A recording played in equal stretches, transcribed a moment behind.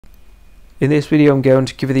In this video, I'm going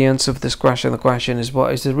to give you the answer of this question. The question is,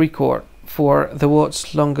 what is the record for the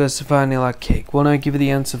world's longest vanilla cake? Well, I give you the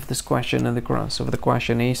answer of this question, and the answer of the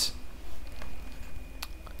question is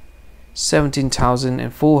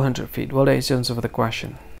 17,400 feet. Well, that is the answer of the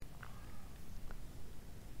question.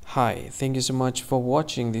 Hi, thank you so much for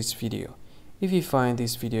watching this video. If you find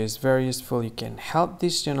this video is very useful, you can help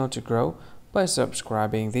this channel to grow by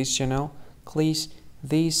subscribing this channel. Please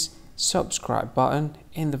this subscribe button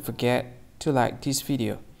and don't forget to like this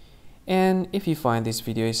video. And if you find this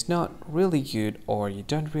video is not really good, or you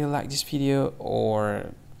don't really like this video,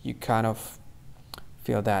 or you kind of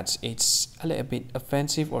feel that it's a little bit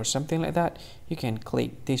offensive or something like that, you can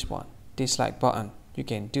click this one, dislike button. You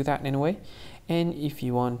can do that anyway. And if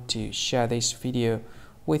you want to share this video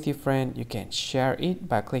with your friend, you can share it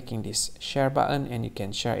by clicking this share button, and you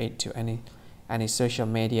can share it to any social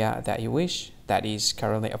media that you wish that is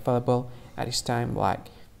currently available at this time, like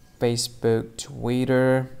Facebook,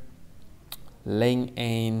 Twitter,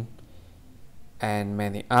 LinkedIn, and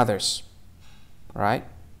many others, right?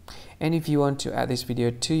 And if you want to add this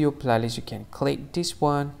video to your playlist, you can click this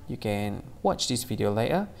one. You can watch this video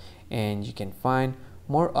later, and you can find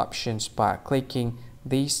more options by clicking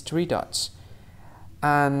these three dots.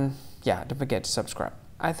 And yeah, don't forget to subscribe.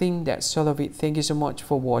 I think that's all of it. Thank you so much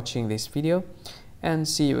for watching this video, and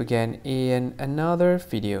see you again in another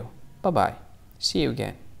video. Bye bye. See you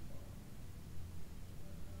again.